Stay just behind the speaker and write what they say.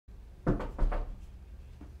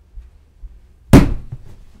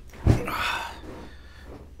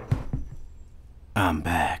I'm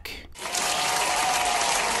back.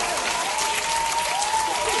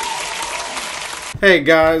 Hey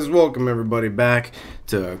guys, welcome everybody back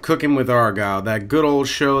to Cooking with Argyle, that good old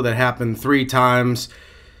show that happened 3 times.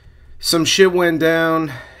 Some shit went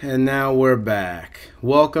down, and now we're back.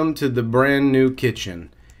 Welcome to the brand new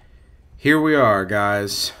kitchen. Here we are,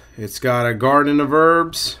 guys. It's got a garden of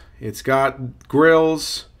herbs, it's got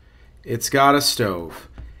grills, it's got a stove.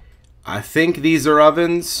 I think these are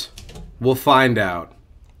ovens. We'll find out.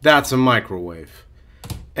 That's a microwave.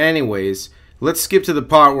 Anyways, let's skip to the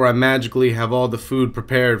part where I magically have all the food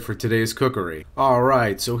prepared for today's cookery.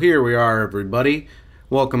 Alright, so here we are, everybody.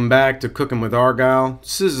 Welcome back to Cooking with Argyle.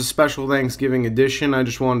 This is a special Thanksgiving edition. I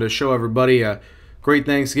just wanted to show everybody a great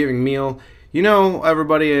Thanksgiving meal. You know,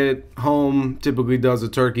 everybody at home typically does a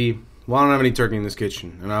turkey. Well, I don't have any turkey in this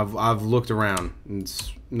kitchen, and I've looked around.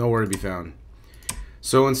 It's nowhere to be found.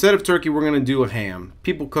 So instead of turkey, we're going to do a ham.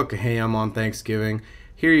 People cook a ham on Thanksgiving.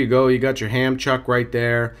 Here you go. You got your ham chuck right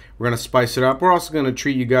there. We're going to spice it up. We're also going to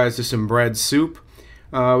treat you guys to some bread soup.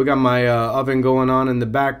 We got my oven going on in the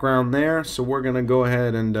background there. So we're going to go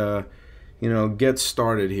ahead and, get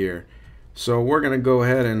started here. So we're going to go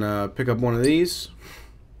ahead and pick up one of these.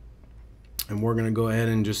 And we're going to go ahead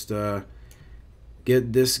and just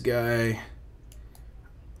get this guy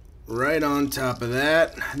right on top of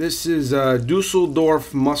that. This is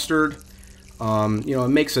Dusseldorf mustard. It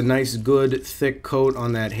makes a nice, good, thick coat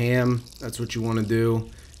on that ham. That's what you want to do.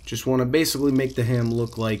 Just want to basically make the ham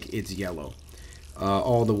look like it's yellow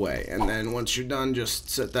all the way. And then once you're done, just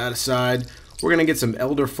set that aside. We're going to get some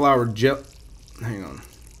elderflower gel. Hang on.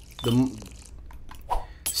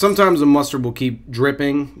 Sometimes the mustard will keep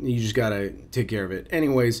dripping. You just got to take care of it.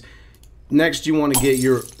 Anyways, next you want to get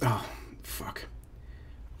your... Oh, fuck.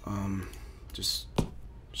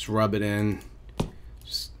 Just rub it in.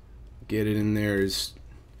 Just get it in there as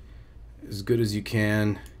good as you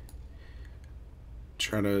can.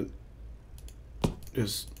 Try to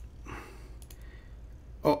just...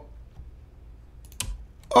 Oh,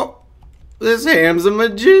 this ham's a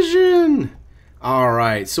magician.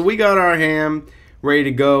 Alright, so we got our ham ready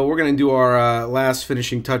to go. We're going to do our last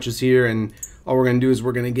finishing touches here, and all we're going to do is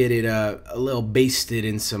we're going to get it a little basted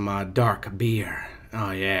in some dark beer.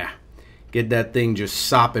 Oh yeah. Get that thing just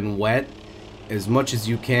sopping wet as much as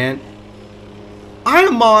you can. I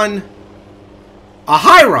am on a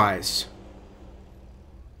high-rise.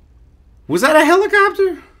 Was that a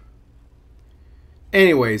helicopter?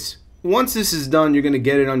 Anyways, once this is done, you're going to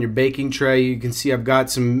get it on your baking tray. You can see I've got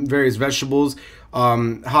some various vegetables,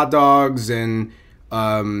 hot dogs and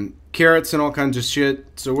carrots and all kinds of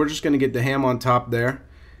shit. So we're just going to get the ham on top there.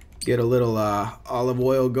 Get a little olive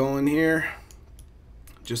oil going here.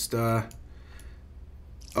 Just, oh,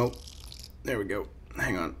 there we go.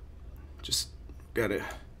 Hang on. Just gotta...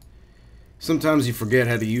 Sometimes you forget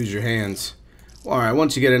how to use your hands. Alright,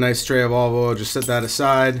 once you get a nice tray of olive oil, just set that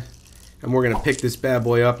aside. And we're gonna pick this bad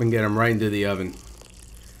boy up and get him right into the oven.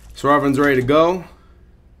 So our oven's ready to go.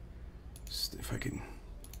 Just if I can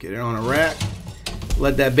get it on a rack.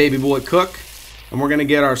 Let that baby boy cook. And we're gonna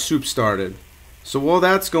get our soup started. So while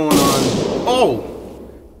that's going on... Oh!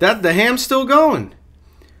 The ham's still going!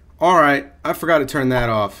 Alright, I forgot to turn that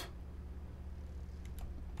off.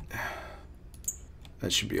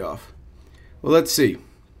 That should be off. Well, let's see.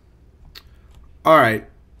 Alright,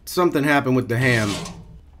 something happened with the ham.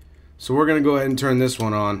 So we're going to go ahead and turn this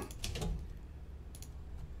one on.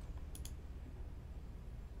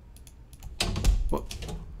 What?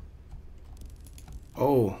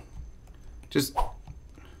 Oh. Just...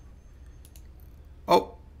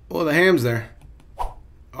 Oh, well, the ham's there.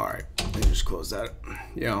 Alright, let me just close that.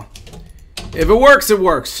 If it works, it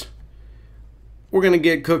works. We're going to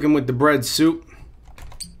get cooking with the bread soup.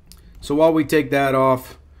 So while we take that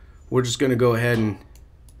off, we're just going to go ahead and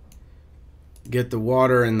get the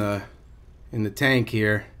water in the tank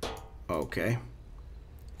here. Okay.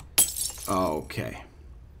 Okay.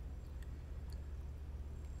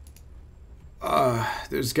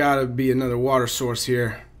 There's got to be another water source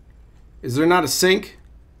here. Is there not a sink?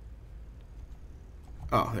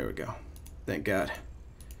 Oh, there we go. Thank God.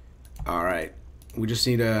 Alright. We just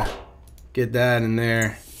need to get that in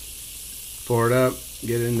there. Pour it up.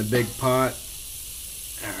 Get it in the big pot.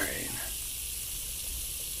 Alright.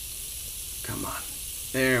 Come on.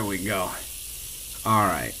 There we go.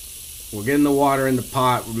 Alright. We're getting the water in the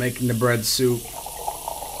pot. We're making the bread soup.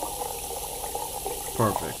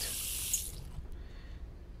 Perfect.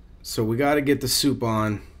 So we got to get the soup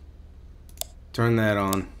on. Turn that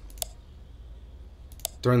on.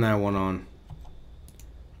 Turn that one on.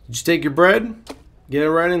 Just take your bread, get it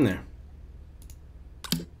right in there.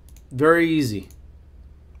 Very easy.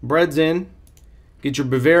 Bread's in. Get your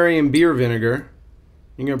Bavarian beer vinegar.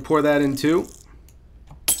 You're going to pour that in too.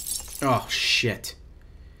 Oh, shit.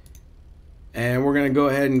 And we're going to go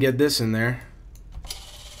ahead and get this in there.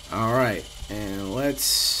 Alright. And let's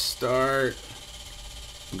start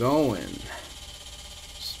going.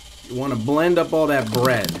 You want to blend up all that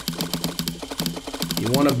bread.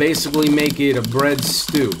 You want to basically make it a bread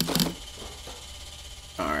stew.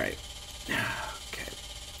 Alright. Okay.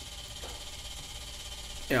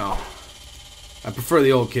 You know, I prefer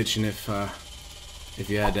the old kitchen if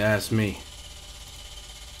you had to ask me.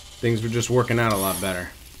 Things were just working out a lot better.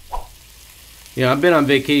 You know, I've been on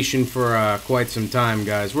vacation for quite some time,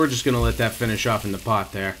 guys. We're just going to let that finish off in the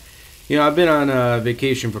pot there. You know, I've been on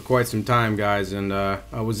vacation for quite some time, guys, and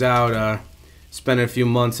I was out spending a few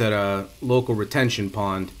months at a local retention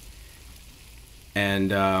pond.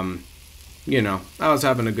 And, you know, I was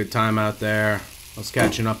having a good time out there. I was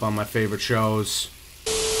catching up on my favorite shows.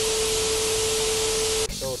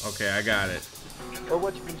 Okay, I got it.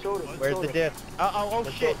 Where's the dip? Oh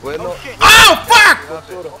shit! Wait, no. Oh shit! Oh, fuck!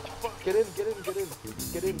 Get in.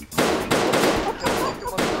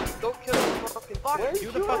 Don't kill him. Fuck!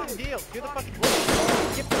 Do the fucking deal. Do the fucking deal.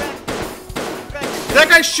 Get back. Get back. That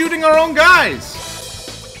guy's shooting our own guys!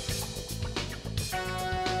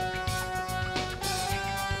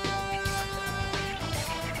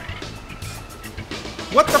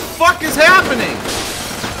 What the fuck is happening?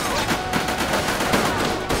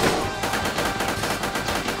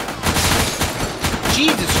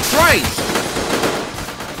 Jesus Christ!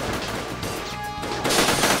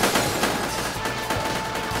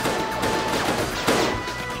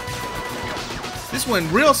 This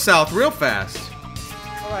went real south real fast.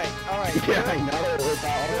 Alright. Yeah, I know.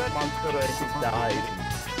 That monster could have died.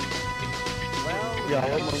 Well, Yeah,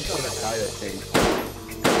 that monster could have died, I think.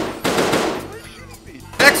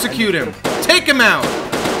 Execute him! Take him out!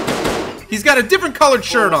 He's got a different colored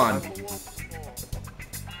shirt on.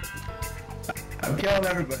 I'm killing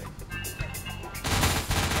everybody.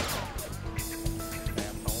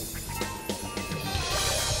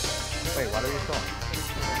 wait, what are you talking?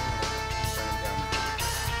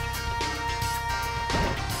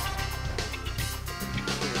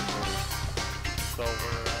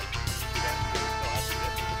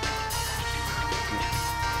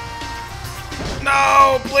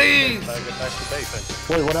 No, please!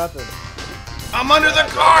 Wait, what happened? I'm under the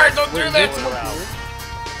car! Don't do that!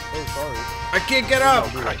 Oh, sorry. I can't get up!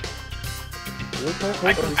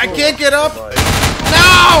 I can't get up!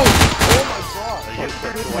 No! Oh my god!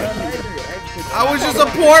 I was just a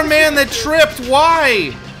poor man that tripped.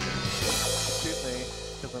 Why?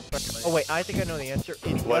 Oh wait, I think I know the answer.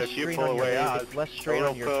 It's less strain on your head. It's less strain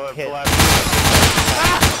on your head.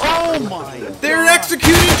 Oh my! They're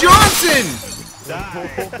executing Johnson!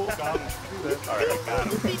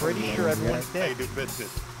 Pretty sure everyone's dead. The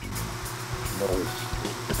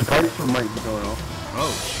party's from might be going off.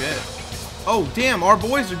 Oh shit. Oh damn, our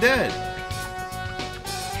boys are dead.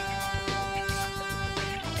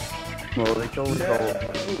 Well, they killed us all.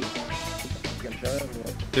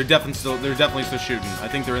 They're definitely still shooting. I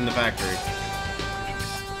think they're in the factory.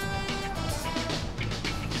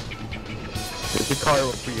 There's a car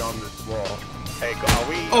beyond this wall. Hey, are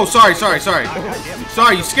we? Oh, sorry. Sorry,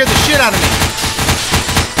 you scared the shit out of me.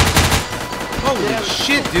 Holy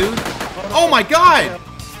shit, dude. Oh my god.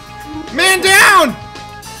 Man down!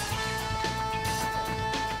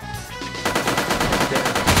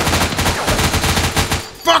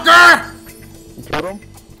 Fucker! You killed him?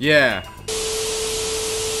 Yeah.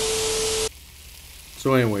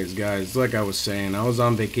 So anyways, guys, like I was saying, I was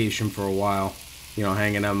on vacation for a while, you know,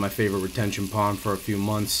 hanging out in my favorite retention pond for a few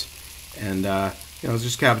months, and, you know, I was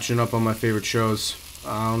just catching up on my favorite shows.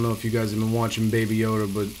 I don't know if you guys have been watching Baby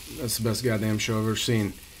Yoda, but that's the best goddamn show I've ever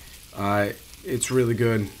seen. It's really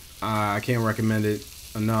good. I can't recommend it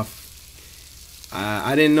enough.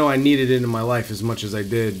 I didn't know I needed it in my life as much as I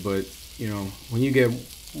did, but, you know, when you get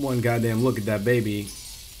one goddamn look at that baby,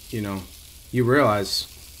 you know, you realize,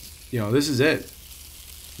 you know, this is it.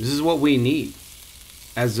 This is what we need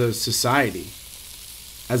as a society,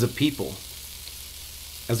 as a people,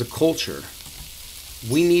 as a culture.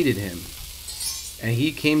 We needed him, and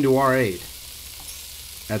he came to our aid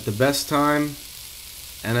at the best time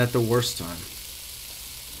and at the worst time.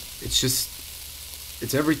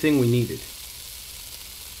 It's everything we needed.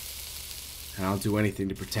 And I'll do anything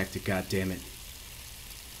to protect it, goddammit.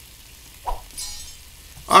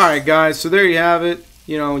 Alright guys, so there you have it.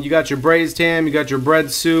 You know, you got your braised ham, you got your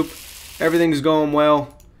bread soup. Everything's going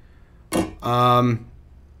well.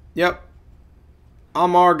 Yep.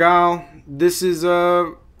 I'm Argyle. This is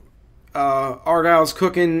Argyle's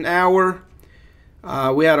Cooking Hour.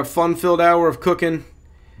 We had a fun-filled hour of cooking,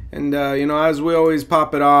 and you know, as we always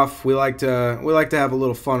pop it off, we like to have a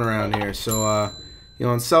little fun around here. So you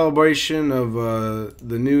know, in celebration of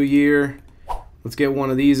the new year, let's get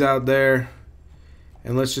one of these out there,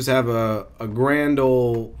 and let's just have a grand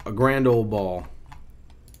old ball.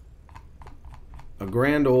 A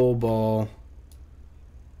grand old ball.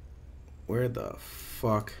 Where the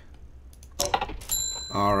fuck?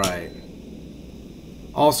 Alright.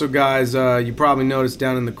 Also, guys, you probably noticed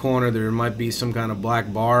down in the corner there might be some kind of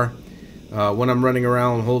black bar. When I'm running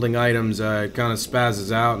around holding items, it kind of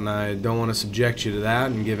spazzes out, and I don't want to subject you to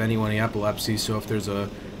that and give anyone epilepsy. So if there's a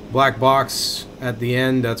black box at the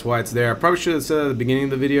end, that's why it's there. I probably should have said that at the beginning of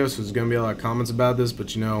the video, so there's going to be a lot of comments about this,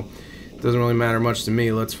 but you know, it doesn't really matter much to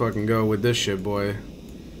me. Let's fucking go with this shit, boy.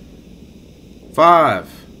 5,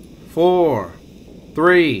 4,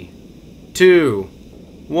 3, 2,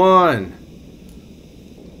 1.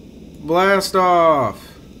 Blast off!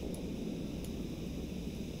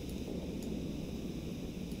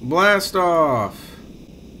 Blast off!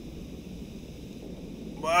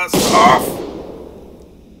 Blast off!